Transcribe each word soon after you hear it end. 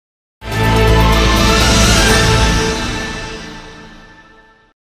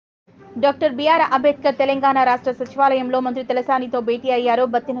Doctor BR Ambedkar Telangana రాష్ట్ర సచివాలయంలో మంత్రి తలసానితో భేటీ అయ్యారు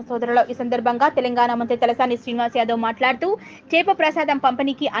బత్తిన సోదరులు. ఈ సందర్భంగా తెలంగాణ మంత్రి తలసాని శ్రీనివాస్ యాదవ్ మాట్లాడుతూ చేప ప్రసాదం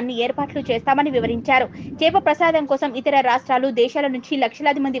పంపిణీకి అన్ని ఏర్పాట్లు చేస్తామని వివరించారు. చేప ప్రసాదం కోసం ఇతర రాష్ట్రాలు, దేశాల నుంచి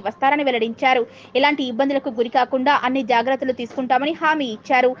లక్షలాది మంది వస్తారని వెల్లడించారు. ఎలాంటి ఇబ్బందులకు గురికాకుండా అన్ని జాగ్రత్తలు తీసుకుంటామని హామీ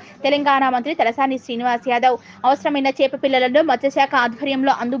ఇచ్చారు. తెలంగాణ మంత్రి తలసాని శ్రీనివాస్ యాదవ్ అవసరమైన చేప పిల్లలను మత్స్యశాఖ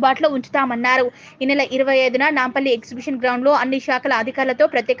ఆధ్వర్యంలో అందుబాటులో ఉంచుతామన్నారు. ఈ నెల 25న నాంపల్లి ఎగ్జిబిషన్ గ్రౌండ్ లో అన్ని శాఖల అధికారులతో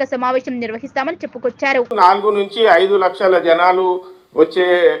ప్రత్యేక సమావేశం నిర్వహిస్తామని చెప్పుకొచ్చారు. 4 నుంచి 5 లక్షల జనాలు వచ్చే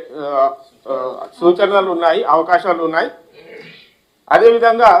సూచనలు ఉన్నాయి, అవకాశాలు ఉన్నాయి.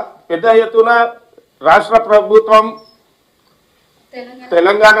 అదేవిధంగా పెద్ద ఎత్తున రాష్ట్ర ప్రభుత్వం,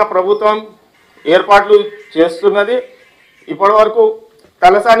 తెలంగాణ ప్రభుత్వం ఏర్పాట్లు చేస్తున్నది. ఇప్పటి వరకు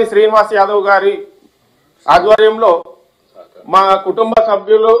తలసాని శ్రీనివాస్ యాదవ్ గారి ఆధ్వర్యంలో మా కుటుంబ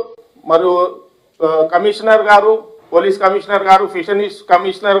సభ్యులు మరియు కమిషనర్ గారు, పోలీస్ కమిషనర్ గారు, ఫిషరీస్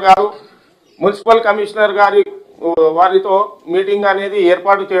కమిషనర్ గారు, మున్సిపల్ కమిషనర్ గారి వారితో మీటింగ్ అనేది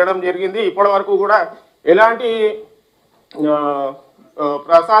ఏర్పాటు చేయడం జరిగింది. ఇప్పటి వరకు కూడా ఎలాంటి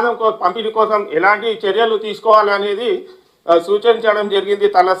ప్రసాదం పంపిణీ కోసం ఎలాంటి చర్యలు తీసుకోవాలనేది సూచించడం జరిగింది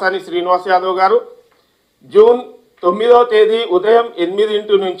తలసాని శ్రీనివాస్ యాదవ్ గారు. జూన్ 9వ తేదీ ఉదయం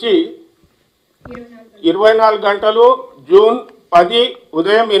 8 నుంచి 24 గంటలు, జూన్ 10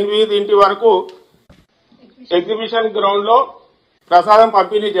 ఉదయం 8 వరకు ఎగ్జిబిషన్ గ్రౌండ్ లో ప్రసాదం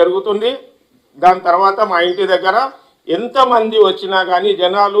పంపిణీ జరుగుతుంది. దాని తర్వాత మా ఇంటి దగ్గర ఎంతమంది వచ్చినా కానీ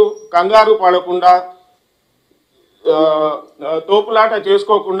జనాలు కంగారు పడకుండా, తోపులాట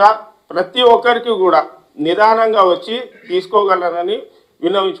చేసుకోకుండా ప్రతి ఒక్కరికి కూడా నిదానంగా వచ్చి తీసుకోగలరని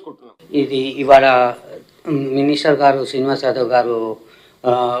విన్నవించుకుంటున్నాం. ఇది ఇవాళ మినిస్టర్ గారు శ్రీనివాస్ యాదవ్ గారు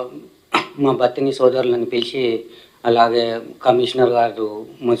మా బత్తిని సోదరులను పిలిచి, అలాగే కమిషనర్ గారు,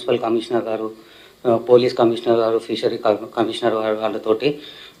 మున్సిపల్ కమిషనర్ గారు, పోలీస్ కమిషనర్ గారు, ఫిషరీ కమిషనర్ గారు వాళ్ళతోటి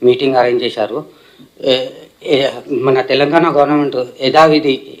మీటింగ్ అరేంజ్ చేశారు. మన తెలంగాణ గవర్నమెంట్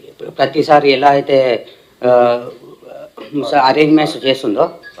యథావిధి ప్రతిసారి ఎలా అయితే అరేంజ్మెంట్స్ చేస్తుందో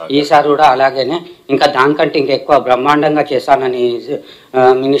ఈసారి కూడా అలాగనే ఇంకా దానికంటే ఇంకా ఎక్కువ బ్రహ్మాండంగా చేస్తానని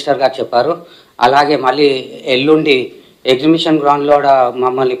మినిస్టర్ గారు చెప్పారు. అలాగే మళ్ళీ ఎల్లుండి ఎగ్జిబిషన్ గ్రౌండ్లో కూడా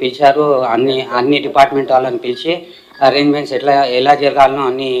మమ్మల్ని పిలిచారు. అన్ని డిపార్ట్మెంట్ వాళ్ళని పిలిచి అరేంజ్మెంట్స్ ఎలా జరగాలనో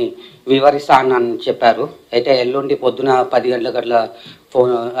అన్ని వివరిస్తానని చెప్పారు. అయితే ఎల్లుండి పొద్దున 10 గంటలకు అట్లా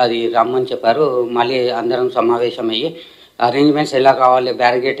అది రమ్మని చెప్పారు. మళ్ళీ అందరం సమావేశం అయ్యి అరేంజ్మెంట్స్ ఎలా కావాలి,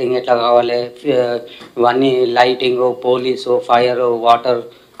 బ్యారిగేటింగ్ ఎట్లా కావాలి, ఇవన్నీ లైటింగ్, పోలీసు, ఫైర్, వాటర్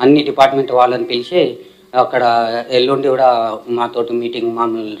అన్ని డిపార్ట్మెంట్ వాళ్ళని పిలిచి అక్కడ ఎల్లుండి కూడా మాతోటి మీటింగ్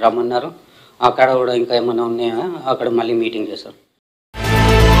మమ్మల్ని రమ్మన్నారు. అక్కడ కూడా ఇంకా ఏమైనా ఉన్నాయా అక్కడ మళ్ళీ మీటింగ్ చేస్తారు.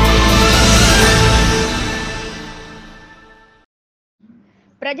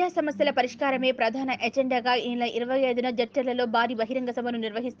 ప్రజా సమస్యల పరిష్కారమే ప్రధాన ఎజెండాగా ఈ నెల 25న జడ్చర్లలో భారీ బహిరంగ సభను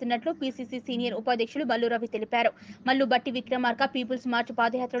నిర్వహిస్తున్నట్లు పీసీసీ సీనియర్ ఉపాధ్యక్షులు మల్లు రవి తెలిపారు. మల్లు బట్టి విక్రమార్క పీపుల్స్ మార్చ్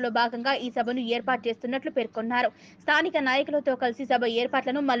పాదయాత్రలో భాగంగా ఈ సభను ఏర్పాటు చేస్తున్నట్లు పేర్కొన్నారు. స్థానిక నాయకులతో కలిసి సభ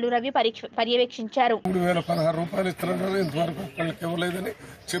ఏర్పాట్లను మల్లు రవి పర్యవేక్షించారు. 3016 రూపాయలు ఇస్తున్నారు, ఇంతవరకు ఒక్కళ్ళకి ఇవ్వలేదని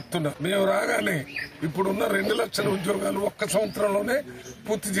చెప్తున్నారు. మేము రాగానే ఇప్పుడున్న 2 లక్షల ఉద్యోగాలు ఒక్క సంవత్సరంలోనే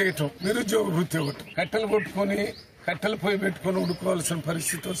పూర్తి చేయటం, నిరుద్యోగ వృత్తి ఒకటి, కట్టెలు కొట్టుకొని కట్టెలు పోయి పెట్టుకుని ఉడుకోవాల్సిన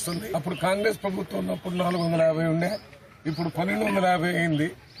పరిస్థితి వస్తుంది. అప్పుడు కాంగ్రెస్ ప్రభుత్వం ఉన్నప్పుడు 450 ఉండే, ఇప్పుడు 1250 అయింది.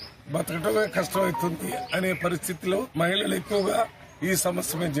 బతకటమే కష్టం అవుతుంది అనే పరిస్థితిలో మహిళలు ఎక్కువగా ఈ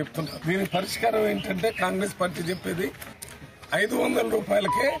సమస్య మేము చెప్తున్నాం. దీని పరిష్కారం ఏంటంటే కాంగ్రెస్ పార్టీ చెప్పేది 500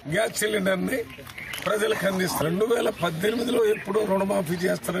 రూపాయలకే గ్యాస్ సిలిండర్ ని ప్రజలకు అందిస్తారు. 2018లో ఎప్పుడు రుణమాఫీ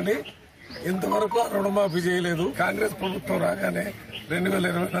చేస్తారని ఇంతవరకు రుణమాఫీ చేయలేదు. కాంగ్రెస్ ప్రభుత్వం రాగానే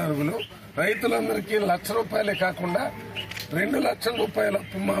 2024లో రైతులందరికీ 1,00,000 రూపాయలే కాకుండా 2 లక్షల రూపాయల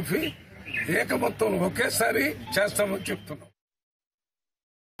అప్పు మాఫీ ఏక మొత్తం ఒకేసారి చేస్తామని చెప్తున్నాం.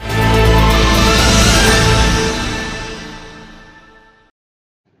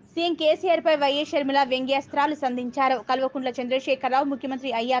 సీఎం కేసీఆర్ పై వైఎస్ షర్మిల వ్యంగ్యాస్త్రాలు సంధించారు. కల్వకుంట్ల చంద్రశేఖరరావు ముఖ్యమంత్రి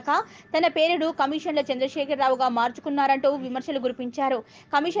అయ్యాక తన పేరును కమిషన్ల చంద్రశేఖరరావుగా మార్చుకున్నారంటూ విమర్శలు గురిపించారు.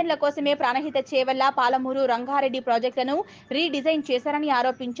 కమిషన్ల కోసమే ప్రాణహిత చేవెళ్ల, పాలమూరు, రంగారెడ్డి ప్రాజెక్టులను రీడిజైన్ చేశారని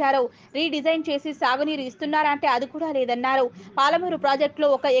ఆరోపించారు. రీడిజైన్ చేసి సాగునీరు ఇస్తున్నారంటే అది కూడా లేదన్నారు. పాలమూరు ప్రాజెక్టులో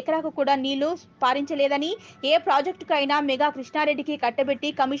 1 ఎకరాకు కూడా నీళ్లు పారించలేదని, ఏ ప్రాజెక్టుకైనా మెగా కృష్ణారెడ్డికి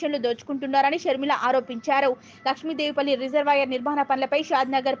కట్టబెట్టి కమిషన్లు దోచుకుంటున్నారని షర్మిల ఆరోపించారు. లక్ష్మీదేవిపల్లి రిజర్వాయర్ నిర్మాణ పనులపై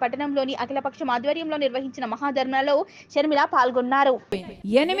షాద్నగర్ పట్టణంలోని అఖిలపక్షం ఆధ్వర్యంలో నిర్వహించిన మహాధర్నాలో షర్మిల పాల్గొన్నారు.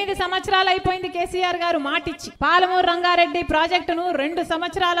 8 సంవత్సరాలు అయిపోయింది కేసీఆర్ గారు మాటిచ్చి పాలమూరు రంగారెడ్డి ప్రాజెక్టును 2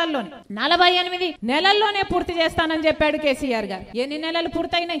 సంవత్సరాలలో 48 నెలల్లోనే పూర్తి చేస్తానని చెప్పాడు కేసీఆర్ గారు. ఎన్ని నెలలు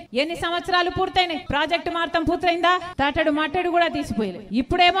పూర్తయినాయి? ఎన్ని సంవత్సరాలు పూర్తయినాయి? ప్రాజెక్టు మార్తం పూర్తయిందా? తటడు మట్టడు కూడా తీసిపోయలేదు.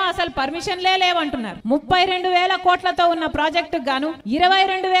 ఇప్పుడేమో అసలు పర్మిషన్లే లేవంటున్నారు. 32,000 కోట్లతో ఉన్న ప్రాజెక్టు గాను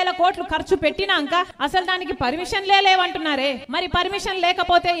 22,000 కోట్లు ఖర్చు పెట్టినాక అసలు దానికి పర్మిషన్లే లేవంటున్నారే. మరి పర్మిషన్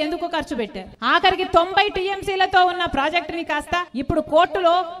లేకపోతే ఎందుకు ఖర్చు పెట్టారు? ఆఖరికి 90 టీఎంసీలతో ఉన్న ప్రాజెక్టుని కాస్త ఇప్పుడు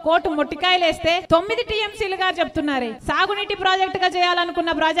కోర్టు మొట్టికాయలేస్తే 9 టీఎంసీలుగా చెప్తున్నారే. సాగునీటి ప్రాజెక్ట్ గా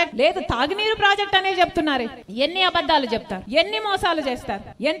చేయాలనుకున్న ప్రాజెక్ట్ లేదు, తాగునీరు ప్రాజెక్ట్ అనే చెప్తున్నారే. ఎన్ని అబద్ధాలు చెప్తారు, ఎన్ని మోసాలు చేస్తారు,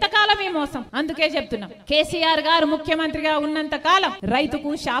 ఎంతకాలం ఈ మోసం? అందుకే చెప్తున్నాం, కేసీఆర్ గారు ముఖ్యమంత్రిగా ఉన్నంత కాలం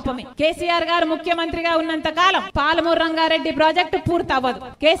రైతుకు శాపమే. కేసీఆర్ గారు ముఖ్యమంత్రిగా ఉన్నంత కాలం పాలమూరు రంగారెడ్డి ప్రాజెక్టు పూర్తి అవ్వదు.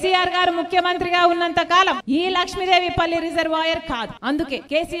 కేసీఆర్ గారు ముఖ్యమంత్రిగా ఉన్నంత కాలం ఈ లక్ష్మీదేవిపల్లి రిజర్వాయర్ కాదు. అందుకే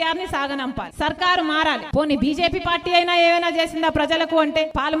కేసీఆర్ ని సాగనంపాలి, సర్కారు మారాలి. పోనీ బీజేపీ పార్టీ అయినా ఏమైనా చేసిందా ప్రజలకు అంటే?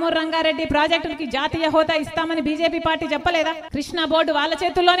 పాలమూరు రంగారెడ్డి ప్రాజెక్టుకి జాతీయ హోదా ఇస్తామని బీజేపీ పార్టీ చెప్పలేదా? కృష్ణా బోర్డు వాళ్ళ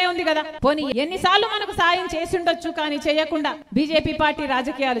చేతుల్లోనే ఉంది కదా. పోనీ ఎన్నిసార్లు మనకు సాయం చేసి ఉండొచ్చు, కానీ చేయకుండా బీజేపీ పార్టీ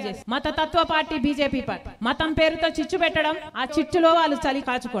రాజకీయాలు చేసి, మత తత్వ పార్టీ బీజేపీ పార్టీ మతం పేరుతో చిచ్చు పెట్టడం, ఆ చిచ్చులో వాళ్ళు చలి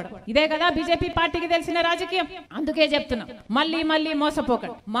కాచుకోవడం, ఇదే కదా బీజేపీ పార్టీకి తెలిసిన రాజకీయం. అందుకే చెప్తున్నాం, మళ్ళీ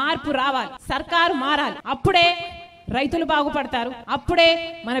మోసపోకండి. మార్పు రావాలి, సర్కారు మారాలి. అప్పుడే రైతులు బాగుపడతారు, అప్పుడే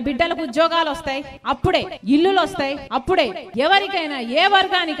మన బిడ్డలకు ఉద్యోగాలు వస్తాయి, అప్పుడే ఇల్లులు వస్తాయి, అప్పుడే ఎవరికైనా ఏ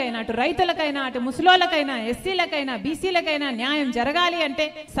వర్గానికైనా, అటు రైతులకైనా, అటు ముసలోళ్ళకైనా, ఎస్సీలకైనా, బీసీలకైనా న్యాయం జరగాలి అంటే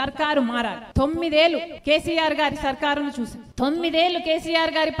సర్కారు మారాలి. 9 ఏళ్లు కేసీఆర్ గారి సర్కారును చూసాం, 9 ఏళ్లు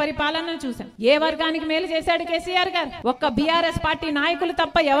కేసీఆర్ గారి పరిపాలనను చూసాం. ఏ వర్గానికి మేలు చేశాడు కేసీఆర్ గారు? ఒక్క బీఆర్ఎస్ పార్టీ నాయకులు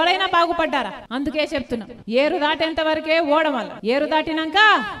తప్ప ఎవరైనా బాగుపడ్డారా? అందుకే చెప్తున్నాం, ఏరు దాటేంత వరకే ఓడమల్ల, ఏరు దాటినాక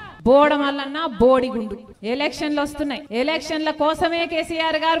బోడమల్లన్నా బోడిగుండు. ఎలక్షన్లు వస్తున్నాయి, ఎలక్షన్ల కోసమే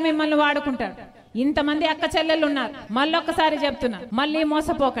కేసీఆర్ గారు మిమ్మల్ని వాడుకుంటాడు. ఇంతమంది అక్క చెల్లెళ్ళు ఉన్నారు. మళ్ళొక్కసారి చెప్తున్నా, మళ్ళీ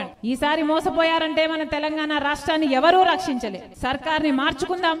మోసపోకండి. ఈసారి మోసపోయారంటే మన తెలంగాణ రాష్ట్రాన్ని ఎవరూ రక్షించలేదు. సర్కార్ని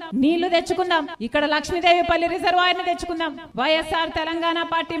మార్చుకుందాం, నీళ్లు తెచ్చుకుందాం, ఇక్కడ లక్ష్మీదేవిపల్లి రిజర్వాయర్ ని తెచ్చుకుందాం. వైఎస్ఆర్ తెలంగాణ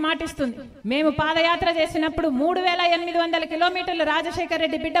పార్టీ మాటిస్తుంది. మేము పాదయాత్ర చేసినప్పుడు 3,800 కిలోమీటర్లు రాజశేఖర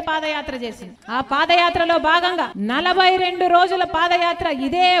రెడ్డి బిడ్డ పాదయాత్ర చేసింది. ఆ పాదయాత్రలో భాగంగా 42 రోజుల పాదయాత్ర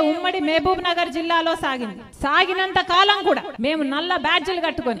ఇదే ఉమ్మడి మహబూబ్ నగర్ జిల్లాలో సాగింది. సాగినంత కాలం కూడా మేము నల్ల బ్యాడ్జీలు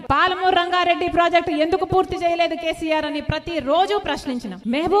కట్టుకొని పాలమూరు రంగారెడ్డి ప్రాజెక్టు ఎందుకు పూర్తి చేయలేదు కేసీఆర్ అని ప్రతి రోజు ప్రశ్నించినాం.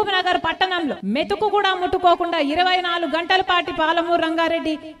 మహబూబ్ నగర్ పట్టణంలో మెతుకు కూడా ముట్టుకోకుండా 24 గంటల పాటు పాలమూరు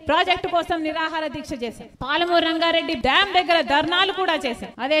రంగారెడ్డి ప్రాజెక్టు కోసం నిరాహార దీక్ష చేశాం. పాలమూరు రంగారెడ్డి డ్యామ్ దగ్గర ధర్నాలు కూడా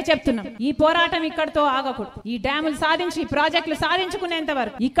చేశాం. అదే చెప్తున్నాం, ఈ పోరాటం ఇక్కడితో ఆగకూడదు. ఈ డ్యాములు సాధించి ప్రాజెక్టులు సాధించుకునేంత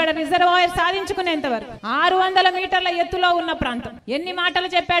వరకు, ఇక్కడ రిజర్వాయర్ సాధించుకునేంత వరకు 600 మీటర్ల ఎత్తులో ఉన్న ప్రాంతం. ఎన్ని మాటలు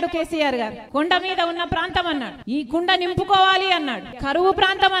చెప్పాడు కేసీఆర్ గారు? కొండ మీద ఉన్న ప్రాంతం అన్నాడు, ఈ కుండ నింపుకోవాలి అన్నాడు, కరువు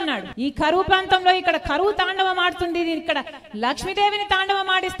ప్రాంతం అన్నాడు. ఈ కరువు ప్రాంతంలో ఇక్కడ కరువు తాండవం ఆడుతుంది, ఇక్కడ లక్ష్మీదేవిని తాండవం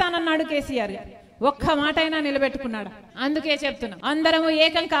ఆడిస్తానన్నాడు కేసీఆర్ గారు. ఒక్క మాట అయినా నిలబెట్టుకున్నాడు. అందుకే చెప్తున్నాం, అందరము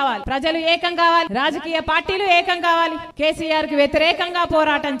ఏకం కావాలి, ప్రజలు ఏకం కావాలి, రాజకీయ పార్టీలు ఏకం కావాలి, కేసీఆర్ కి వ్యతిరేకంగా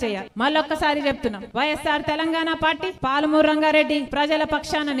పోరాటం చేయాలి. మళ్ళొక్కసారి చెప్తున్నాం, వైఎస్ఆర్ తెలంగాణ పార్టీ పాలమూరు రంగారెడ్డి ప్రజల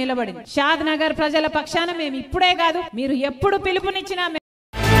పక్షాన నిలబడింది. షాద్ నగర్ ప్రజల పక్షాన మేము ఇప్పుడే కాదు, మీరు ఎప్పుడు పిలుపునిచ్చినా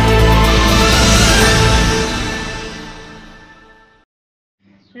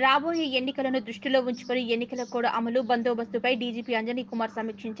రాబోయే ఎన్నికలను దృష్టిలో ఉంచుకొని ఎన్నికల కోడ్ అమలు, బందోబస్తుపై డీజీపీ అంజనీ కుమార్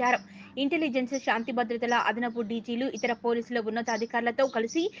సమీక్షించారు. ఇంటెలిజెన్స్, శాంతి భద్రతల అదనపు డీజీలు, ఇతర పోలీసుల ఉన్నతాధికారులతో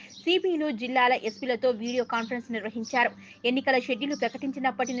కలిసి సిపిలు, జిల్లాల ఎస్పీలతో వీడియో కాన్ఫరెన్స్ నిర్వహించారు. ఎన్నికల షెడ్యూల్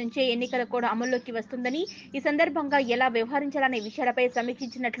ప్రకటించినప్పటి నుంచే ఎన్నికల కోడ్ అమల్లోకి వస్తుందని, ఈ సందర్భంగా ఎలా వ్యవహరించాలనే విషయాలపై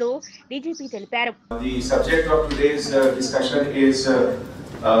సమీక్షించినట్లు డీజీపీ తెలిపారు. The subject of today's discussion is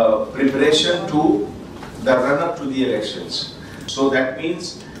preparation to the run-up to the elections. So that means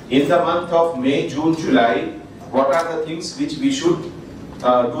in the month of May, June, July, what are the things which we should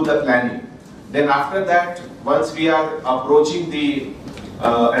do the planning. Then after that, once we are approaching the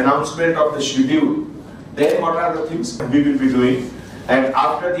announcement of the schedule, then what are the things we will be doing. And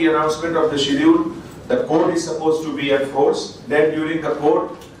after the announcement of the schedule, the code is supposed to be enforced. Then during the code,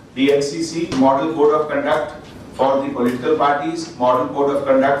 the NCC, model code of conduct for the political parties, model code of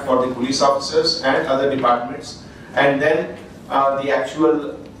conduct for the police officers and other departments. And then the actual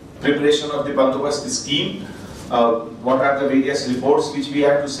preparation of the bandobast scheme, what are the various reports which we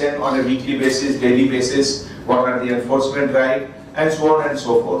have to send on a weekly basis, daily basis, what are the enforcement drive, and so on and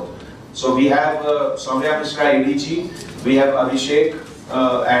so forth. So we have Soumya Mishra ADG, we have Abhishek,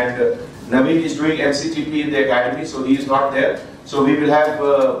 and Naveen is doing MCTP in the academy, so he is not there. So we will have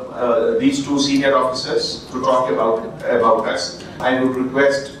these two senior officers to talk about us. I would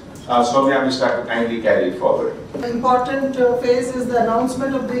request Soumya Mishra to kindly carry it forward. The important phase is the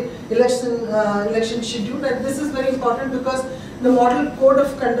announcement of the election schedule, and this is very important because the model code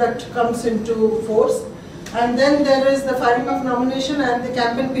of conduct comes into force, and then there is the filing of nomination and the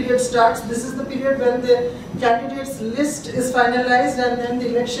campaign period starts. This is the period when the candidates list is finalized, and then the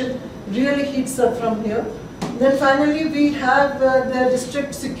election really heats up from here. Then finally we have the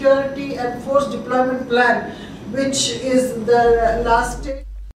district security and force deployment plan, which is the last stage.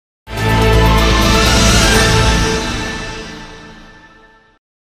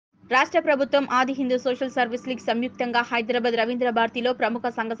 రాష్ట్ర ప్రభుత్వం ఆది Hindu social service league సంయుక్తంగా హైదరాబాద్ రవీంద్ర భారతిలో ప్రముఖ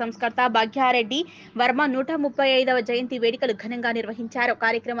సంఘ సంస్కర్త భాగ్యారెడ్డి వర్మ 135వ జయంతి వేడుకలు ఘనంగా నిర్వహించారు.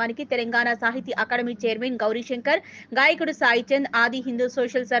 కార్యక్రమానికి తెలంగాణ సాహితీ అకాడమీ చైర్మన్ గౌరీశంకర్, గాయకుడు సాయిచంద్, ఆది హిందూ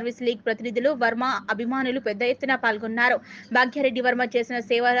సోషల్ సర్వీస్ లీగ్ ప్రతినిధులు, వర్మ అభిమానులు పెద్ద ఎత్తున పాల్గొన్నారు. భాగ్యారెడ్డి వర్మ చేసిన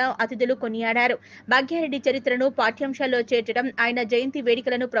సేవల అతిథులు కొనియాడారు. భాగ్యారెడ్డి చరిత్రను పాఠ్యాంశాల్లో చేర్చడం, ఆయన జయంతి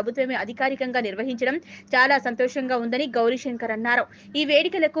వేడుకలను ప్రభుత్వమే అధికారికంగా నిర్వహించడం చాలా సంతోషంగా ఉందని గౌరీశంకర్ అన్నారు. ఈ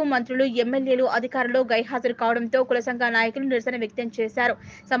వేడుకలకు మంత్రులు, ఎమ్మెల్యేలు, అధికారులు గైహాజరు కావడంతో కుల సంఘ నాయకులు నిరసన వ్యక్తం చేశారు.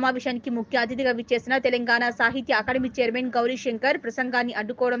 సమావేశానికి ముఖ్య అతిథిగా విచ్చేసిన తెలంగాణ సాహిత్య అకాడమీ చైర్మన్ గౌరీశంకర్ ప్రసంగాన్ని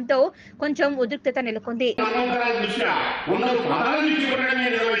అడ్డుకోవడంతో కొంచెం ఉద్రిక్తత నెలకొంది. కానీ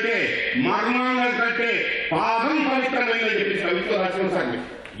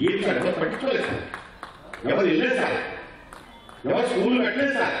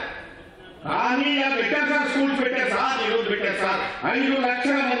పెట్టారు సార్, స్కూల్ పెట్టారు సార్, ఈరోజు పెట్టారు సార్, 5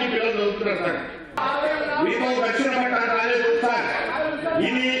 లక్షల మంది పిల్లలు చదువుతున్నారు సార్. మీతో రక్షణ పట్టాలు రాలేదు సార్.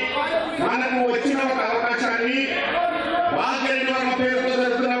 ఇది మనకు వచ్చిన ఒక అవకాశాన్ని, భాగ్యారెడ్డి వర్మ పేరుతో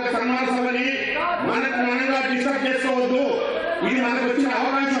జరుగుతున్న ఒక సన్మాన సభని మనంగా డిస్టర్బ్ చేసుకోవద్దు. ఇది మనకు వచ్చిన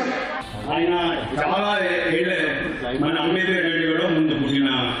అవకాశం. ఆయన చాలా మన అంబేద్కర్ రెడ్డి కూడా ముందు పుట్టిన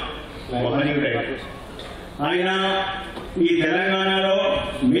ఆయన ఈ తెలంగాణలో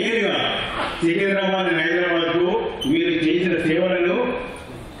మేలుగా సికింద్రాబాద్, హైదరాబాద్ కు మీరు చేసిన సేవలను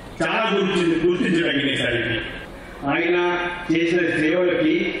చాలా గుర్తించదగినాయి సార్. ఆయన చేసిన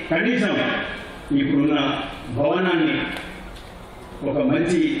సేవలకి కనీసం ఇప్పుడున్న భవనాన్ని ఒక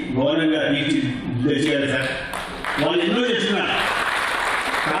మంచి భవనంగా తీర్చిదిద్దారు సార్. వాళ్ళు ఎన్నో చేస్తున్నారు,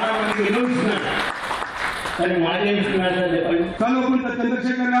 చాలా మందికి ఎన్నో ఇస్తున్నారు, కానీ వాళ్ళు ఏం ఇస్తున్నారు సార్ చెప్పండి. కల్వకుంట్ల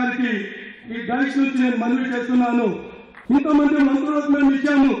చంద్రశేఖర్ గారికి ఈ డైస్ నుంచి నేను మనవి చేస్తున్నాను. ఇంతమంది మంత్రులకు మేము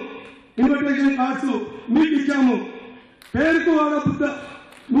ఇచ్చాము, ఇన్విటేషన్ కార్డ్స్ మీకు ఇచ్చాము. పేరుకు వాడ బుద్ధ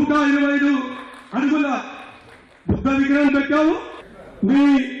 125 అడుగుల బుద్ధ విగ్రహం పెట్టాము. మీ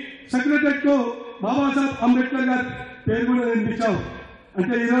సెక్రటరీట్ కు బాబాసాహెబ్ అంబేద్కర్ గారి పేరు కూడా నేను ఇచ్చాము.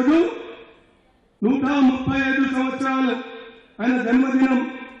 అంటే ఈరోజు 135 సంవత్సరాలు ఆయన జన్మదినం,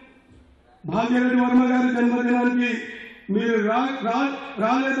 భాగ్యరెడ్డి వర్మ గారి జన్మదినానికి మీరు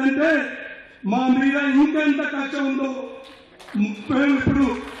రాలేదంటే మా మీద ఇంకెంత కక్ష ఉందో మేము ఇప్పుడు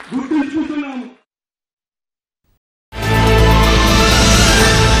గుర్తించుకుంటున్నాము.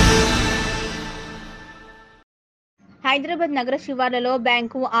 హైదరాబాద్ నగర శివార్లలో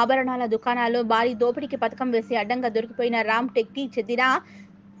బ్యాంకు, ఆభరణాల దుకాణాల్లో భారీ దోపిడీకి పథకం వేసి అడ్డంగా దొరికిపోయిన రామ్ టెక్ కి చెందిన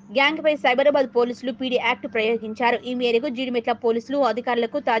గ్యాంగ్ పై సైబరాబాద్ పోలీసులు పీడీ యాక్ట్ ప్రయోగించారు. ఈ మేరకు జీడిమెట్ల పోలీసులు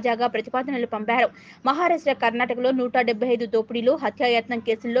అధికారులకు తాజాగా ప్రతిపాదనలు పంపారు. మహారాష్ట్ర, కర్ణాటకలో 175 దోపిడీలు, హత్యాయత్నం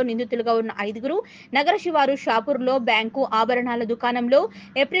కేసుల్లో నిందితులుగా ఉన్న 5గురు నగర శివారు షాపూర్లో బ్యాంకు, ఆభరణాల దుకాణంలో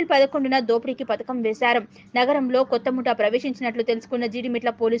ఏప్రిల్ 11న దోపిడీకి పథకం వేశారు. నగరంలో కొత్త ముఠా ప్రవేశించినట్లు తెలుసుకున్న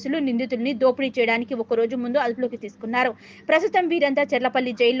జీడిమెట్ల పోలీసులు నిందితుల్ని దోపిడీ చేయడానికి ఒక రోజు ముందు అదుపులోకి తీసుకున్నారు. ప్రస్తుతం వీరంతా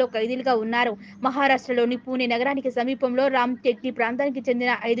చెర్లపల్లి జైల్లో ఖైదీలుగా ఉన్నారు. మహారాష్ట్రలోని పూణే నగరానికి సమీపంలో రామ్ టెక్కి ప్రాంతానికి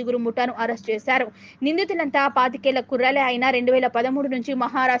చెందిన 5 ముఠాను అరెస్ట్ చేశారు. నిందితులంతా 25 ఏళ్ల కుర్రాలే అయినా 2013 నుంచి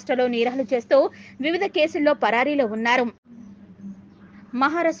మహారాష్ట్రలో నేరాలు చేస్తూ వివిధ కేసుల్లో పరారీలో ఉన్నారు.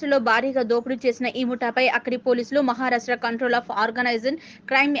 మహారాష్ట్రలో భారీగా దోపిడీ చేసిన ఈ ముఠాపై అక్కడి పోలీసులు Maharashtra control of organised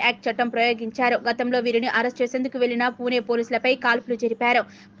crime act చట్టం ప్రయోగించారు. గతంలో వీరిని అరెస్ట్ చేసేందుకు వెళ్లిన పూణే పోలీసులపై కాల్పులు జరిపారు.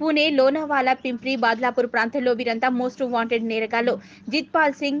 పూణే, లోనావాలా, పింప్రి, బాద్లాపూర్ ప్రాంతాల్లో వీరంతా మోస్ట్ వాంటెడ్ నేరగాళ్లు.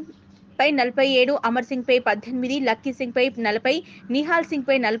 జిత్పాల్ సింగ్ పై 47, అమర్ సింగ్ పై 18, లక్కీ సింగ్ పై 40, నిహాల్ సింగ్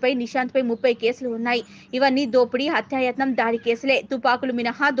పై 40, నిశాంత్ పై 30 కేసులు ఉన్నాయి. ఇవన్నీ దోపిడీ, హత్యాయత్నం, దాడి కేసులే. తుపాకులు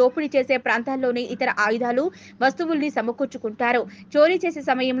మినహా దోపిడీ చేసే ప్రాంతాల్లోనే ఇతర ఆయుధాలు, వస్తువుల్ని సమకూర్చుకుంటారు. చోరీ చేసే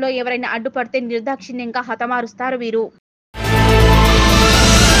సమయంలో ఎవరైనా అడ్డుపడితే నిర్దాక్షిణ్యంగా హతమారుస్తారు వీరు.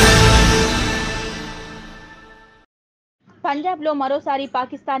 పంజాబ్ లో మరోసారి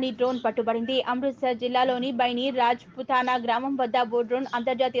పాకిస్తానీ డ్రోన్ పట్టుబడింది. అమృత్సర్ జిల్లాలోని బైని రాజ్పుతానా గ్రామం వద్ద ఓ డ్రోన్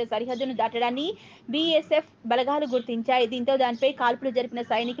అంతర్జాతీయ సరిహద్దును దాటడాన్ని బీఎస్ఎఫ్ బలగాలు గుర్తించాయి. దీంతో దానిపై కాల్పులు జరిపిన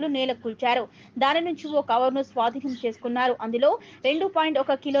సైనికులు నేల కూల్చారు. దాని నుంచి ఓ కవర్ను స్వాధీనం చేసుకున్నారు. అందులో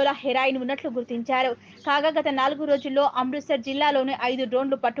 2.1 కిలోల హెరాయిన్ ఉన్నట్లు గుర్తించారు. కాగా గత 4 రోజుల్లో అమృత్సర్ జిల్లాలోని 5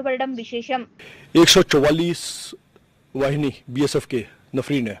 డ్రోన్లు పట్టుబడడం విశేషం. 144 वाहिनी बीएसएफ के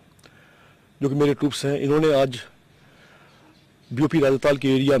नफरीन है जो कि मेरे ट्रूप्स हैं, इन्होंने आज बीओपी राजताल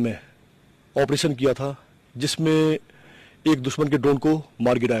के एरिया में ऑपरेशन किया था, जिसमें एक दुश्मन के ड्रोन को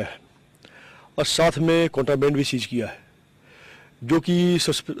मार गिराया है और साथ में कॉन्ट्राबैंड भी सीज किया है, जो कि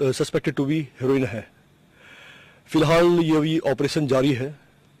सस्पेक्टेड टू बी हेरोइन है। फिलहाल ये भी ऑपरेशन जारी है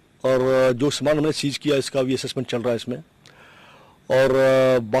और जो सामान हमने सीज किया इसका भी असेसमेंट चल रहा है इसमें, और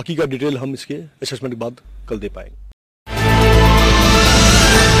बाकी का डिटेल हम इसके असेसमेंट के बाद कल दे पाएंगे।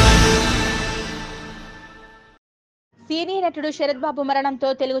 సీనియర్ నటుడు శరత్ బాబు మరణంతో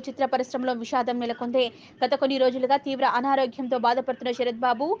తెలుగు చిత్ర పరిశ్రమలో విషాదం నెలకొంది. గత కొన్ని రోజులుగా తీవ్ర అనారోగ్యంతో బాధపడుతున్న శరత్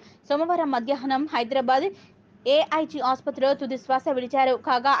బాబు సోమవారం మధ్యాహ్నం హైదరాబాద్ ఏఐజీ ఆసుపత్రిలో తుది శ్వాస విడిచారు.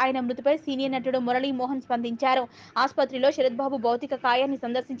 కాగా ఆయన మృతిపై సీనియర్ నటుడు మురళీ మోహన్ స్పందించారు. ఆసుపత్రిలో శరత్ బాబు భౌతిక కాయాన్ని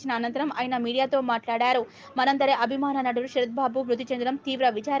సందర్శించిన అనంతరం ఆయన మీడియాతో మాట్లాడారు. మనందరి అభిమాన నటుడు శరత్ బాబు మృతి చెందడం తీవ్ర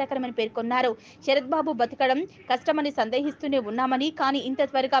విచారకరమని పేర్కొన్నారు. శరత్ బాబు బతకడం కష్టమని సందేహిస్తూనే ఉన్నామని, కానీ ఇంత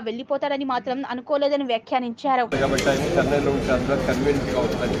త్వరగా వెళ్లిపోతాడని మాత్రం అనుకోలేదని వ్యాఖ్యానించారు.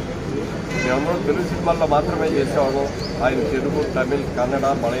 తెలుగు సినిమాల్లో మాత్రమే చేసేవాళ్ళం. ఆయన తెలుగు, తమిళ్, కన్నడ,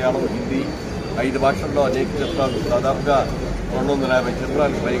 మలయాళం, హిందీ 5 భాషల్లో అనేక చిత్రాలు, దాదాపుగా 250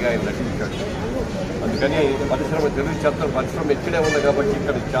 చిత్రాలకు పైగా ఆయన నటించాడు. అందుకని తెలుగు చిత్ర పరిశ్రమ ఇక్కడే ఉంది కాబట్టి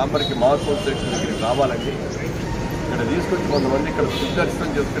ఇక్కడ ఛాంబర్కి మహాసోత్సవం దగ్గరికి రావాలండి. ఇక్కడ తీసుకొచ్చి కొంతమంది ఇక్కడ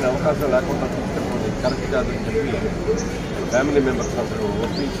దర్శనం చేసుకునే అవకాశం లేకుండా తీసుకెళ్ళి కరెక్ట్ కాదని చెప్పి ఫ్యామిలీ మెంబర్స్ అందరూ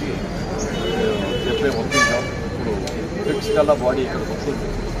ఒప్పించి ఒప్పించాం. ఇప్పుడు 6 కల్లా బాడీ ఇక్కడ వస్తుంది.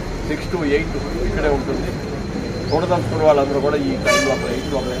 6 to 8 ఇక్కడే ఉంటుంది. చూడదలుచుకున్న వాళ్ళందరూ కూడా ఈ టైంలో 8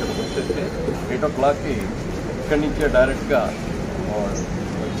 లోపల ఇక్కడికి వచ్చేస్తే 8 o'clockకి ఇక్కడి నుంచే డైరెక్ట్గా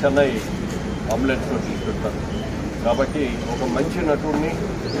చెన్నై అంబులెన్స్లో తీసుకెళ్తారు. కాబట్టి ఒక మంచి నటుడిని,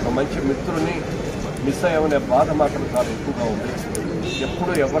 ఒక మంచి మిత్రుడిని మిస్ అయ్యామనే బాధ మాత్రం చాలా ఎక్కువగా ఉంది.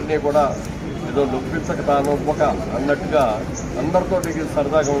 ఎప్పుడు ఎవరిని కూడా ఏదో నొప్పించక తాను ఒక అన్నట్టుగా అందరితోటి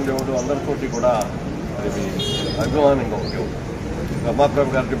సరదాగా ఉండేవాడు, అందరితోటి కూడా అది అభిమానంగా ఉండేవాడు.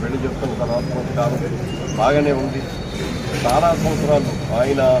 రమాప్రభు గారికి పెళ్లి చేసుకున్న తర్వాత కొంతకాలం బాగానే ఉంది. చాలా సంవత్సరాలు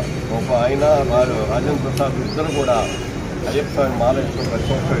ఆయన రాజేంద్ర ప్రసాద్ ఇద్దరు కూడా అయ్యప్ప స్వామి మాల వేసుకుని ప్రతి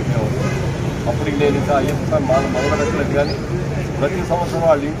సంవత్సరం వెళ్ళేవారు. అప్పటికి నేను ఇంకా అయ్యప్ప స్వామి మాల మొదలెట్టలేదు, కానీ ప్రతి సంవత్సరం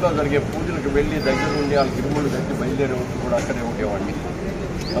వాళ్ళ ఇంట్లో జరిగే పూజలకు వెళ్ళి దగ్గర ఉండి వాళ్ళ గిరుముళ్ళు కట్టి బయలుదేరే వరకు కూడా అక్కడే ఉండేవాడిని.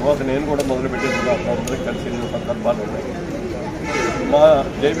 తర్వాత నేను కూడా మొదలుపెట్టేది అందరికి కలిసి సందర్భాలు ఉన్నాయి. మా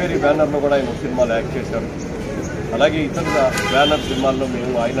జైవేరి బ్యానర్లో కూడా ఆయన సినిమాలు యాక్ట్ చేశారు. అలాగే ఇతర బ్యానర్ సినిమాల్లో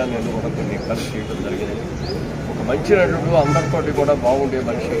నేను కూడా కొన్ని కలిసి చేయడం జరిగింది. ఒక మంచి నటుడు, అందరితోటి కూడా బాగుండే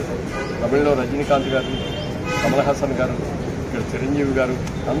మనిషి. తమిళలో రజనీకాంత్ గారు, కమల్ హాసన్ గారు, ఇక్కడ చిరంజీవి గారు,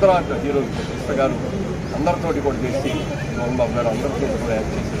 అందరూ హీరోలు, కృష్ణ గారు, అందరితోటి కూడా చేసి మోహన్ బాబు గారు అందరితో కూడా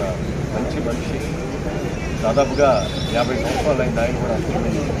యాక్ట్ చేసిన మంచి మనిషి. దాదాపుగా 50 సంవత్సరాలు అయింది. ఆయన కూడా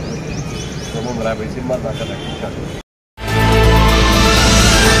 250 సినిమాలు దాకా నటించారు.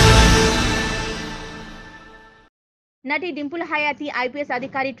 నటి డింపుల్ హయాతి ఐపీఎస్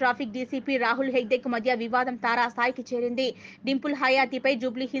అధికారి ట్రాఫిక్ డీసీపీ రాహుల్ హెగ్దేకు మధ్య వివాదం తారాస్థాయికి చేరింది. Dimple హయాతిపై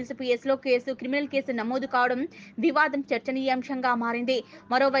Jubilee hills పిఎస్లో criminal case నమోదు కావడం వివాదం చర్చనీయాంశంగా మారింది.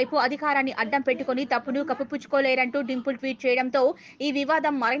 మరోవైపు అధికారాన్ని అడ్డం పెట్టుకుని తప్పును కప్పిపుచ్చుకోలేరంటూ డింపుల్ ట్వీట్ చేయడంతో ఈ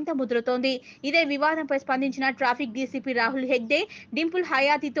వివాదం మరింత ముదురుతోంది. ఇదే వివాదంపై స్పందించిన ట్రాఫిక్ డీసీపీ రాహుల్ హెగ్దే డింపుల్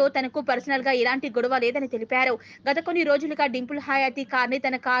హయాతితో తనకు పర్సనల్ గా ఎలాంటి గొడవ లేదని తెలిపారు. గత కొన్ని రోజులుగా డింపుల్ హయాతి కార్ని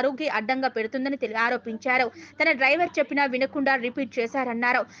తన కారుకి అడ్డంగా పెడుతుందని ఆరోపించారు. తన డ్రైవర్ చెప్పినా వినకుండా రిపీట్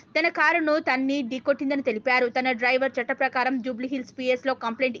చేశారన్నారు. తన కారును తన్ని ఢీకొట్టిందని తెలిపారు. తన డ్రైవర్ చట్ట ప్రకారం జూబ్లీ హిల్స్ పిఎస్ లో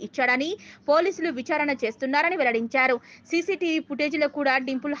కంప్లైంట్ ఇచ్చాడని, పోలీసులు విచారణ చేస్తున్నారని వెల్లడించారు. సీసీటీవీ ఫుటేజీలో కూడా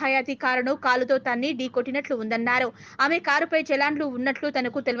డింపుల్ హయాతి కారును కాలుతో తన్ని ఢీకొట్టినట్లు ఉందన్నారు. ఆమె కారుపై చలాన్లు ఉన్నట్లు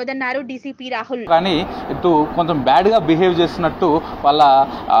తనకు తెలియదన్నారు డీసీపీ రాహుల్. కానీ ఇటు కొంచెం బ్యాడ్ గా బిహేవ్ చేస్తున్నట్టు వాళ్ళ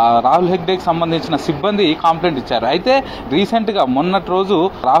రాహుల్ హెగ్డేకి సంబంధించిన సిబ్బంది కంప్లైంట్ ఇచ్చారు. అయితే రీసెంట్ గా మొన్నటి రోజు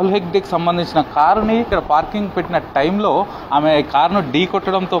రాహుల్ హెగ్డేకి సంబంధించిన కారుని ఇక్కడ పార్కింగ్ పెట్టిన టైంలో ఆమె కారును ఢీ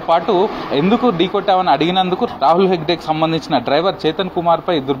కొట్టడంతో పాటు ఎందుకు ఢీ కొట్టామని అడిగినందుకు రాహుల్ హెగ్డేకి సంబంధించిన డ్రైవర్ చేతన్ కుమార్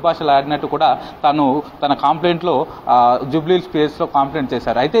పై దుర్భాషలు ఆడినట్టు కూడా తన కంప్లైంట్ లో జూబ్లీహిల్స్ పిఎస్ లో కంప్లైంట్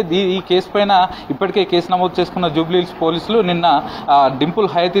చేశారు. అయితే ఈ కేసు పైన ఇప్పటికే కేసు నమోదు చేసుకున్న జూబ్లీహిల్స్ పోలీసులు నిన్న డింపుల్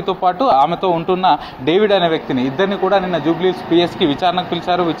హయాతితో పాటు ఆమెతో ఉంటున్న డేవిడ్ అనే వ్యక్తిని ఇద్దరిని కూడా నిన్న జూబ్లీహిల్స్ పిఎస్ కి విచారణకు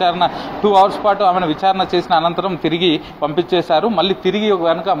పిలిచారు. విచారణ 2 hours పాటు ఆమెను విచారణ చేసిన అనంతరం తిరిగి పంపించేశారు. మళ్ళీ తిరిగి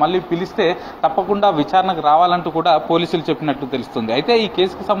కనుక మళ్ళీ పిలిస్తే తప్పకుండా విచారణకు రావాలంటూ కూడా పోలీసులు చెప్పినట్టు తెలుస్తుంది. అయితే ఈ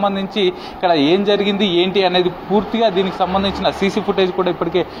కేసుకు సంబంధించి ఇక్కడ ఏం జరిగింది ఏంటి అనేది పూర్తిగా దీనికి సంబంధించిన సీసీ ఫుటేజ్ కూడా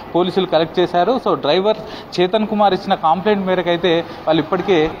ఇప్పటికే పోలీసులు కలెక్ట్ చేశారు. సో డ్రైవర్ చేతన్ కుమార్ ఇచ్చిన కంప్లైంట్ మేరకు అయితే వాళ్ళు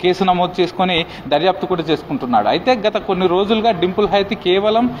ఇప్పటికే కేసు నమోదు చేసుకొని దర్యాప్తు కూడా చేసుకుంటున్నాడు. అయితే గత కొన్ని రోజులుగా డింపుల్ హైతి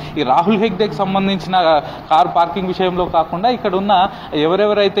కేవలం ఈ రాహుల్ హెగ్డేకి సంబంధించిన కార్ పార్కింగ్ విషయంలో కాకుండా ఇక్కడ ఉన్న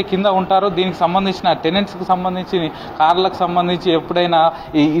ఎవరెవరైతే కింద ఉంటారో దీనికి సంబంధించిన టెనెంట్స్కి సంబంధించి కార్లకు సంబంధించి ఎప్పుడైనా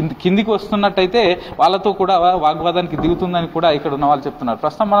కిందికి వస్తున్నట్టయితే వాళ్ళతో కూడా వాగ్వాదానికి దిగుతుందని కూడా ఇక్కడ ఉన్న వాళ్ళు చెప్తున్నారు.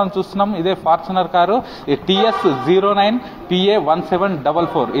 ప్రస్తుతం మనం చూస్తున్నాం ఇదే ఫార్చునర్ కారు TS09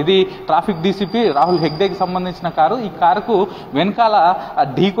 PA1744. ఇది ట్రాఫిక్ డీసీపీ రాహుల్ హెగ్డేకి సంబంధించిన కారు. ఈ కారుకు వెనకాల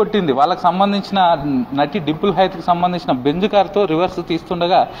ఢీ కొట్టింది. వాళ్ళకి సంబంధించిన నటి డింపుల్ హైత్కి సంబంధించిన బెంజ్ కారుతో రివర్స్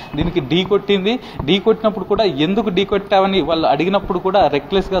తీస్తుండగా దీనికి ఢీ కొట్టింది. ఢీ కొట్టినప్పుడు కూడా ఎందుకు ఢీ కొట్టావని వాళ్ళు అడిగినప్పుడు కూడా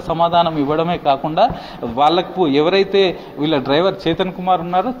రెక్లెస్గా సమాధానం ఇవ్వడమే కాకుండా వాళ్ళకు ఎవరైతే వీళ్ళ డ్రైవర్ చేతన్ కుమార్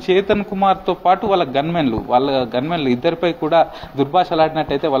ఉన్నారో చేతన్ కుమార్తో పాటు వాళ్ళ గన్మెన్లు ఇద్దరిపై కూడా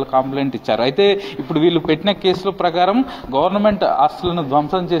దుర్భాషలాడినట్టయితే వాళ్ళు కంప్లైంట్ ఇచ్చారు. అయితే ఇప్పుడు వీళ్ళు పెట్టిన కేసుల ప్రకారం గవర్నమెంట్ ఆస్తులను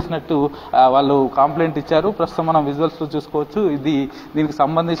ధ్వంసం చేసినట్టు వాళ్ళు కంప్లైంట్ ఇచ్చారు. ప్రస్తుతం మనం విజువల్స్లో చూసుకోవచ్చు. దీనికి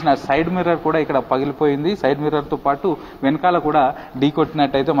సంబంధించిన సైడ్ మిర్రర్ కూడా ఇక్కడ పగిలిపోయింది. సైడ్ మిర్రర్తో పాటు వెనకాల కూడా ఢీ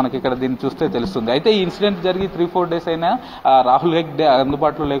కొట్టినట్టయితే మనకి ఇక్కడ దీన్ని చూస్తే తెలుస్తుంది. అయితే ఈ ఇన్సిడెంట్ జరిగి 3-4 డేస్ అయినా రాహుల్ హెగ్డే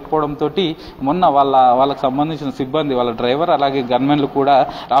అందుబాటులో లేకపోవడంతో మొన్న వాళ్ళకి సంబంధించిన సిబ్బంది వాళ్ళ డ్రైవర్ అలాగే గన్మెన్లు కూడా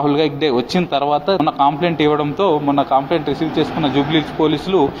రాహుల్ హెగ్డే వచ్చిన తర్వాత మొన్న కంప్లైంట్ ఇవ్వడంతో మొన్న కంప్లైంట్ రిసీవ్ చేసుకున్న జూబ్లీహిల్స్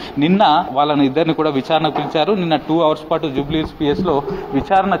పోలీసులు నిన్న వాళ్ళని ఇద్దరిని కూడా విచారణకు పిలిచారు. నిన్న 2 hours పాటు జూబ్లీహిల్స్ PS లో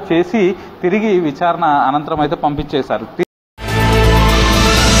విచారణ చేసి తిరిగి విచారణ అనంతరం అయితే పంపించేశారు.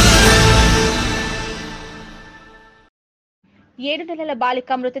 7 నెలల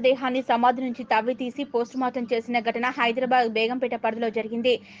బాలిక మృతదేహాన్ని సమాధి నుంచి తవ్వి తీసి పోస్టుమార్టం చేసిన ఘటన హైదరాబాద్ బేగంపేట పరిధిలో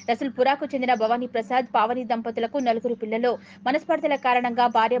జరిగింది. రసూల్పురాకు చెందిన భవానీ ప్రసాద్, పావని దంపతులకు 4 పిల్లలు. మనస్పర్ధల కారణంగా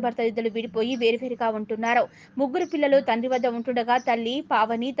భార్యాభర్త ఇద్దరు విడిపోయి వేరువేరుగా ఉంటున్నారు. 3 పిల్లలు తండ్రి వద్ద ఉంటుండగా తల్లి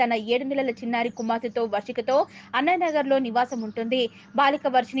పావని తన 7 నెలల చిన్నారి కుమార్తెతో వర్షికతో అన్నయ్యనగర్లో నివాసం ఉంటుంది.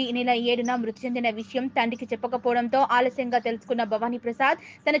 బాలిక వర్షిని ఈ నెల 7న మృతి చెందిన విషయం తండ్రికి చెప్పకపోవడంతో ఆలస్యంగా తెలుసుకున్న భవానీ ప్రసాద్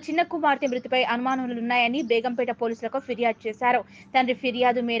తన చిన్న కుమార్తె మృతిపై అనుమానాలున్నాయని బేగంపేట పోలీసులకు ఫిర్యాదు చేశారు. తండ్రి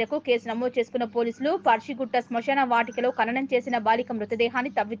ఫిర్యాదు మేరకు కేసు నమోదు చేసుకున్న పోలీసులు పర్షిగుట్ట శ్మశాన వాటికలో ఖననం చేసిన బాలిక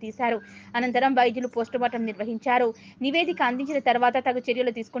మృతదేహాన్ని తవ్వి తీశారు. అనంతరం వైద్యులు పోస్టుమార్టం నిర్వహించారు. నివేదిక అందించిన తర్వాత తగు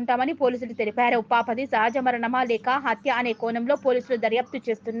చర్యలు తీసుకుంటామని పోలీసులు తెలిపారు. పాపది సహజ మరణమా లేక హత్య అనే కోణంలో పోలీసులు దర్యాప్తు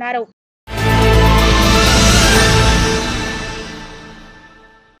చేస్తున్నారు.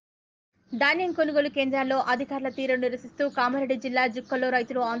 ధాన్యం కొనుగోలు కేంద్రాల్లో అధికారుల తీరును నిరసిస్తూ కామారెడ్డి జిల్లా జుక్కల్లో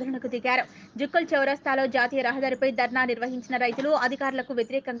రైతులు ఆందోళనకు దిగారు. జుక్కల్ చౌరస్తాలో జాతీయ రహదారిపై ధర్నా నిర్వహించిన రైతులు అధికారులకు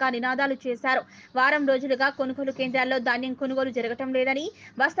వ్యతిరేకంగా నినాదాలు చేశారు. వారం రోజులుగా కొనుగోలు కేంద్రాల్లో ధాన్యం కొనుగోలు జరగటం లేదని,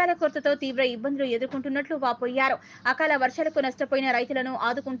 బస్తాల కొరతతో తీవ్ర ఇబ్బందులు ఎదుర్కొంటున్నట్లు వాపోయారు. అకాల వర్షాలకు నష్టపోయిన రైతులను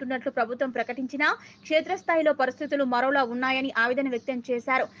ఆదుకుంటున్నట్లు ప్రభుత్వం ప్రకటించినా క్షేత్రస్థాయిలో పరిస్థితులు మరోలా ఉన్నాయని ఆవేదన వ్యక్తం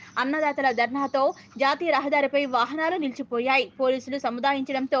చేశారు. అన్నదాతల ధర్నాతో జాతీయ రహదారిపై వాహనాలు నిలిచిపోయాయి. పోలీసులు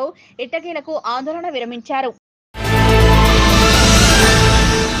సముదాయించడంతో ఎట్టకేలకు ఆందోళన విరమించారు.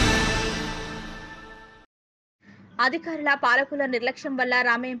 అధికారుల పాలకుల నిర్లక్ష్యం వల్ల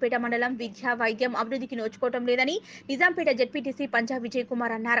రామయ్యంపేట మండలం విద్య, వైద్యం అభివృద్ధికి నోచుకోవటం లేదని నిజాంపేట జెడ్పీటీసీ పంజా విజయ్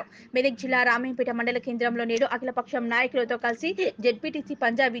కుమార్ అన్నారు. మెదక్ జిల్లా రామయ్యంపేట మండల కేంద్రంలో నేడు అఖిలపక్షం నాయకులతో కలిసి జెడ్పీటీసీ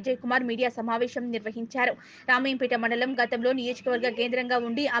పంజా విజయ్ కుమార్ మీడియా సమావేశం నిర్వహించారు. రామయ్యంపేట మండలం గతంలో నియోజకవర్గ కేంద్రంగా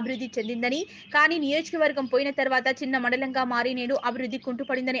ఉండి అభివృద్ధి చెందిందని, కానీ నియోజకవర్గం పోయిన తర్వాత చిన్న మండలంగా మారి నేడు అభివృద్ధి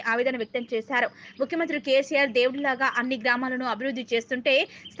కుంటుపడిందని ఆవేదన వ్యక్తం చేశారు. ముఖ్యమంత్రి కేసీఆర్ దేవుడిలాగా అన్ని గ్రామాలను అభివృద్ధి చేస్తుంటే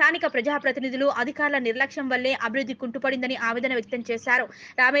స్థానిక ప్రజాప్రతినిధులు అధికారుల నిర్లక్ష్యం వల్లే అభివృద్ధి కుంటుపడిందని ఆవేదన వ్యక్తం చేశారు.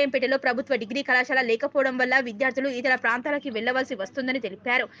 రామయ్యంపేటలో ప్రభుత్వ డిగ్రీ కళాశాల లేకపోవడం వల్ల విద్యార్థులు ఇతర ప్రాంతాలకి వెళ్లవలసి వస్తుందని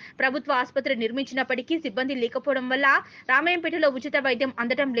తెలిపారు. ప్రభుత్వ ఆసుపత్రి నిర్మించినప్పటికీ సిబ్బంది లేకపోవడం వల్ల రామయ్యంపేటలో ఉచిత వైద్యం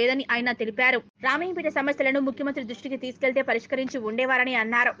అందడం లేదని ఆయన తెలిపారు. రామయ్యంపేట సమస్యలను ముఖ్యమంత్రి దృష్టికి తీసుకెళ్తే పరిష్కరించి ఉండేవారని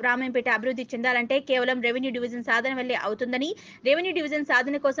అన్నారు. రామయ్యంపేట అభివృద్ధి చెందాలంటే కేవలం రెవెన్యూ డివిజన్ సాధన వల్లే అవుతుందని, రెవెన్యూ డివిజన్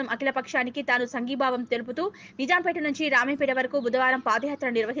సాధన కోసం అఖిల పక్షానికి తాను సంఘీభావం తెలుపుతూ నిజాంపేట నుంచి రామయ్యంపేట వరకు బుధవారం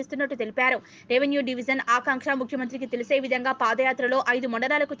పాదయాత్ర నిర్వహిస్తున్నట్టు తెలిపారు. రెవెన్యూ డివిజన్ ఆకాంక్ష ముఖ్యమంత్రికి తెలిసే విధంగా పాదయాత్రలో 5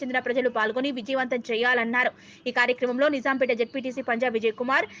 మండలాలకు చెందిన ప్రజలు పాల్గొని విజయవంతం చేయాలన్నారు. ఈ కార్యక్రమంలో నిజాంపేట జెడ్పీటీసీ పంజా విజయ్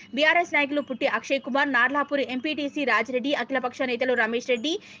కుమార్, బీఆర్ఎస్ నాయకులు పుట్టి అక్షయ్ కుమార్, నార్లాపూర్ ఎంపీటీసీ రాజిరెడ్డి, అఖిలపక్ష నేతలు రమేష్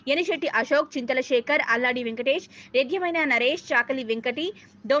రెడ్డి, యనిశెట్టి అశోక్, చింతల శేఖర్, అల్లాడి వెంకటేష్, రెడ్యమైన నరేష్, చాకలి వెంకటి,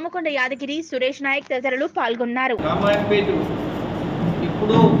 దోమకొండ యాదగిరి, సురేష్ నాయక్ తదితరులు పాల్గొన్నారు.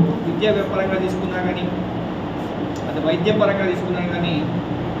 ఇప్పుడు విద్యా పరంగా తీసుకున్నా కానీ, అది వైద్య పరంగా తీసుకున్నా కానీ,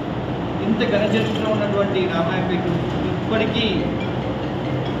 ఇంత ఘనచరిత్ర ఉన్నటువంటి రామాయంపేట ఇప్పటికీ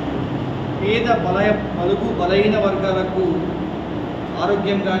పేద బలహీన వర్గాలకు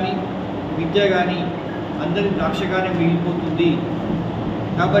ఆరోగ్యం కానీ, విద్య కానీ అందరి ద్రాక్షగానే మిగిలిపోతుంది.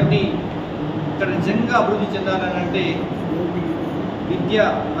 కాబట్టి ఇక్కడ నిజంగా అభివృద్ధి చెందాలని అంటే విద్య,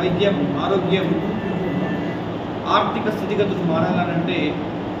 వైద్యం, ఆరోగ్యం, ఆర్థిక స్థితిగతులు మారాలనంటే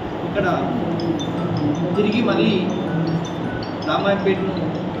ఇక్కడ తిరిగి మళ్ళీ రామాయంపేటను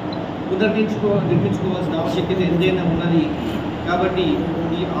నిర్మించుకోవాల్సిన ఆవశ్యకత ఎంతైనా ఉన్నది. కాబట్టి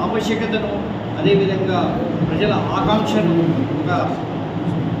ఈ ఆవశ్యకతను అదేవిధంగా ప్రజల ఆకాంక్షను ఒక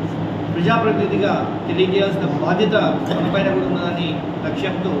ప్రజాప్రతినిధిగా తెలియజేయాల్సిన బాధ్యత మనపైన కూడా ఉన్నదని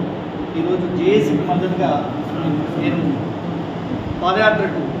లక్ష్యంతో ఈరోజు జేఏసీకి మద్దతుగా నేను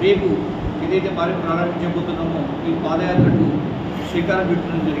పాదయాత్రకు రేపు ఏదైతే ప్రారంభించబోతున్నామో ఈ పాదయాత్రకు శ్రీకారం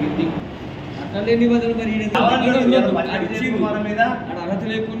చుట్టడం జరిగింది. అర్హత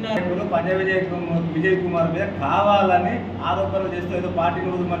లేకుండా విజయ్ కుమార్ మీద కావాలని ఆరోపణలు చేస్తూ ఏదో పార్టీని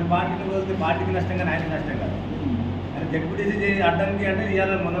రోజు మన పార్టీని రోజు పార్టీకి నష్టం కానీ ఆయనకి నష్టం కాదు. అది డెప్యూటీసీ అడ్డంకి అంటే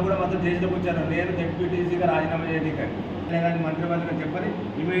ఇవాళ మొన్న కూడా మాత్రం చేసిలోకి వచ్చాను. నేను డెప్యూటీసీగా రాజీనామా చేయడానికి కానీ మంత్రివర్గం చెప్పని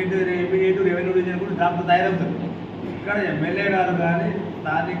ఇమీడియట్ రెవెన్యూ డివిజన్ కూడా డ్రాఫ్ట్ తయారవుతుంది. ఇక్కడ ఎమ్మెల్యే గారు కానీ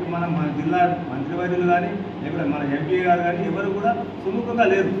స్థానిక మన జిల్లా మంత్రివర్యులు కానీ లేకపోతే మన ఎంపీ గారు కానీ ఎవరు కూడా సుముఖంగా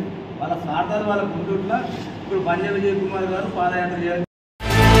లేరు. వాళ్ళ స్వార్థాలు వాళ్ళ ముందుట్లా ఇప్పుడు పంజాబ్ విజయ్ కుమార్ గారు పాదయాత్ర చేయాలి.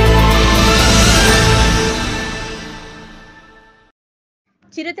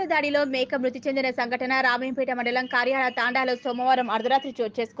 చిరుత దాడిలో మేక మృతి చెందిన సంఘటన రామేంపేట మండలం కార్యాల తాండాలో సోమవారం అర్ధరాత్రి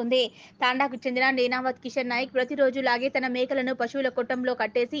చోటు చేసుకుంది. తాండాకు చెందిన నేనావత్ కిషన్ నాయక్ ప్రతిరోజులాగే తన మేకలను పశువుల కొట్టంలో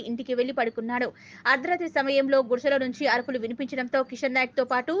కట్టేసి ఇంటికి వెళ్లి పడుకున్నాడు. అర్ధరాత్రి సమయంలో గుడిసెల నుంచి అరుపులు వినిపించడంతో కిషన్ నాయక్ తో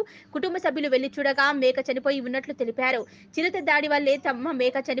పాటు కుటుంబ సభ్యులు వెళ్లి చూడగా మేక చనిపోయి ఉన్నట్లు తెలిపారు. చిరుత దాడి వల్లే తమ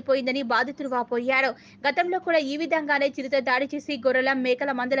మేక చనిపోయిందని బాధితులు వాపోయారు. గతంలో కూడా ఈ విధంగానే చిరుత దాడి చేసి గొర్రెల,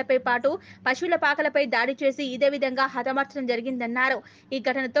 మేకల మందలపై పాటు పశువుల పాకలపై దాడి చేసి ఇదే విధంగా హతమార్చడం జరిగిందన్నారు. ఈ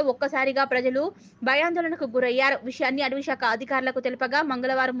ఘటనతో ఒక్కసారిగా ప్రజలు భయాందోళనకు గురయ్యారు. విషయాన్ని అటవీశాఖ అధికారులకు తెలుపగా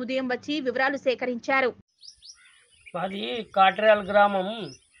మంగళవారం ఉదయం వచ్చి వివరాలు సేకరించారు. మాది కాట్రేయాల గ్రామం,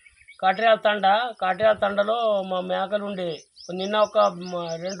 కాట్రేయాల తండలో మా మేకలు ఉండే. నిన్న ఒక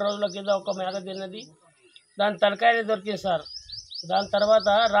 2 రోజుల కింద ఒక మేక తిన్నది, దాని తలకాయ దొరికింది సార్. దాని తర్వాత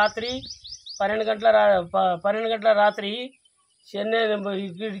రాత్రి 12 గంటల రాత్రి చెన్నై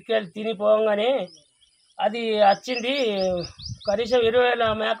ఇక్కడికి తినిపోగానే అది వచ్చింది. కనీసం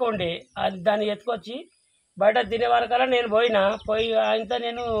 20,000 మేక ఉండే. అది దాన్ని ఎత్తుకొచ్చి బయట తినే వరకల్లా నేను పోయి ఆయనతో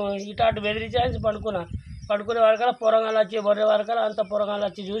నేను ఇటు బెదిరించి పడుకునే వరకల్లా పొరంగాలు వచ్చి బొర్రె వరకల్లా అంత పొరంగాలు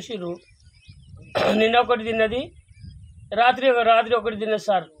వచ్చి చూసిర్రు. నిన్న ఒకటి తిన్నది, రాత్రి ఒకటి తిన్నది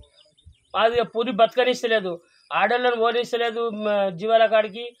సార్. అది పులి బతకనిస్తలేదు, ఆడళ్ళను పోనిస్తలేదు, జీవాల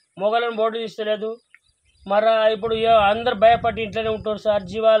కాడికి మొగలను పోనిస్తలేదు. మరి ఇప్పుడు అందరు భయపడి ఇంట్లోనే ఉంటారు సార్.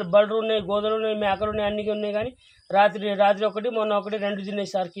 జీవాలు బళ్ళు ఉన్నాయి, గోదలు ఉన్నాయి, మేకలు ఉన్నాయి, అన్నీ ఉన్నాయి. కానీ రాత్రి ఒకటి, మొన్న ఒకటి 2 తిన్నాయి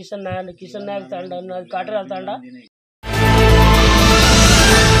సార్. కిషన్ నాయక్ తండ, కాటరాల తండ.